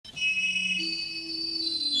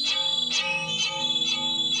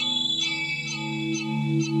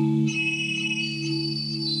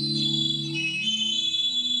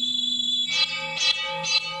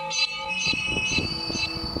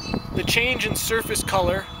change in surface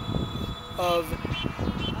color of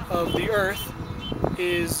the Earth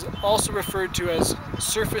is also referred to as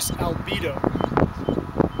surface albedo.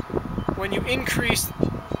 When you increase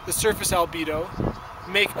the surface albedo,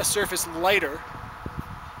 make a surface lighter,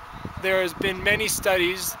 there has been many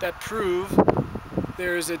studies that prove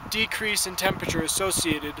there is a decrease in temperature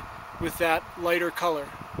associated with that lighter color.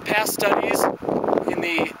 Past studies in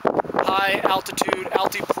the high altitude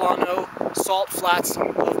altiplano salt flats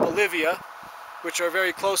of Bolivia, which are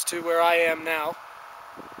very close to where I am now,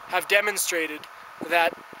 have demonstrated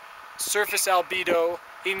that surface albedo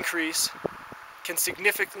increase can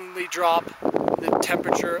significantly drop the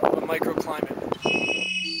temperature of a microclimate.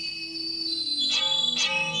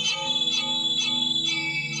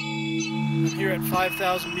 I'm here at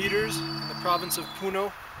 5,000 meters in the province of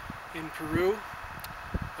Puno in Peru,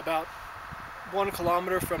 about 1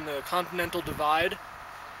 kilometer from the continental divide.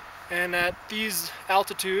 And at these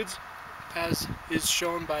altitudes, as is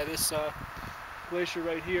shown by this glacier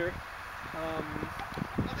right here,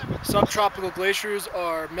 subtropical glaciers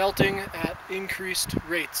are melting at increased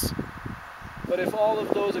rates. But if all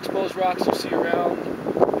of those exposed rocks you see around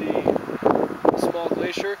the small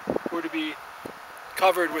glacier were to be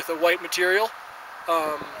covered with a white material,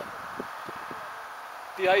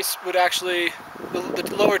 the ice would actually,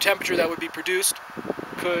 the lower temperature that would be produced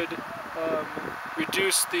could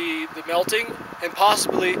reduce the melting and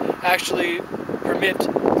possibly actually permit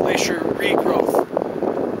glacier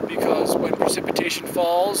regrowth, because when precipitation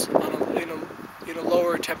falls in a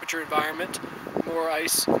lower temperature environment, more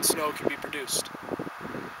ice and snow can be produced.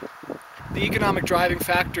 The economic driving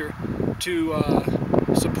factor to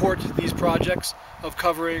support these projects of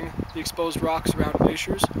covering the exposed rocks around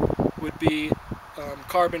glaciers would be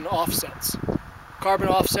carbon offsets. Carbon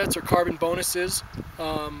offsets, or carbon bonuses,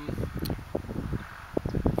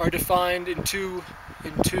 are defined in two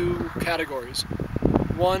categories.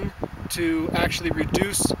 One, to actually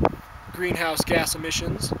reduce greenhouse gas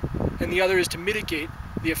emissions, and the other is to mitigate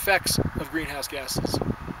the effects of greenhouse gases.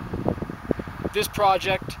 This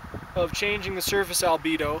project of changing the surface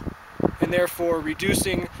albedo and therefore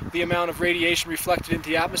reducing the amount of radiation reflected into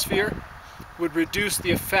the atmosphere would reduce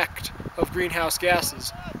the effect of greenhouse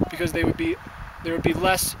gases, because there would be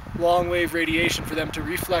less long-wave radiation for them to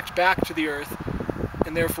reflect back to the Earth,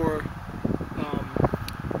 and therefore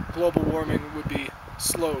global warming would be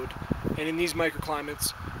slowed. And in these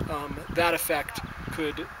microclimates, that effect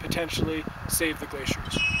could potentially save the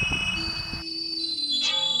glaciers.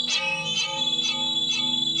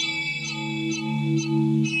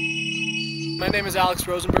 My name is Alex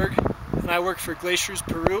Rosenberg, and I work for Glaciares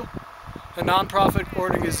Peru, a non-profit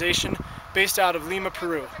organization based out of Lima,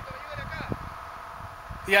 Peru.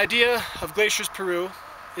 The idea of Glaciares Peru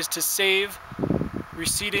is to save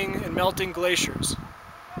receding and melting glaciers.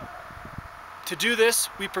 To do this,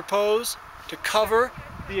 we propose to cover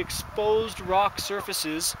the exposed rock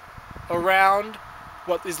surfaces around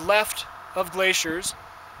what is left of glaciers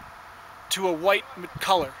to a white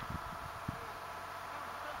color.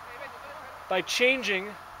 By changing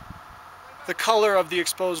the color of the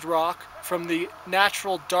exposed rock from the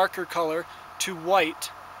natural darker color to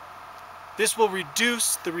white, this will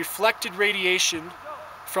reduce the reflected radiation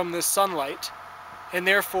from the sunlight and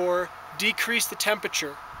therefore decrease the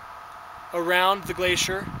temperature around the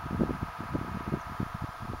glacier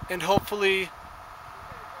and hopefully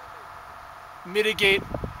mitigate,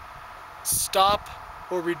 stop,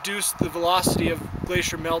 or reduce the velocity of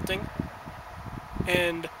glacier melting,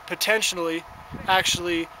 and potentially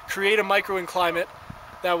actually create a microclimate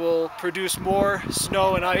that will produce more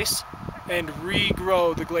snow and ice and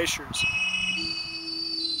regrow the glaciers.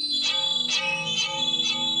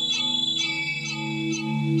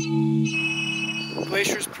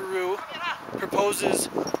 Glaciares Peru proposes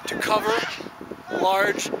to cover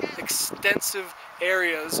large, extensive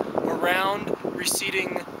areas around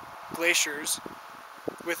receding glaciers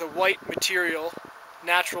with a white material,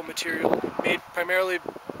 natural material, made primarily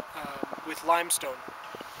with limestone.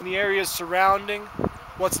 In the areas surrounding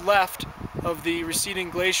what's left of the receding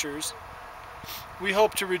glaciers, we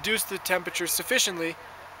hope to reduce the temperature sufficiently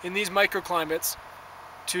in these microclimates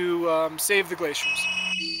to save the glaciers.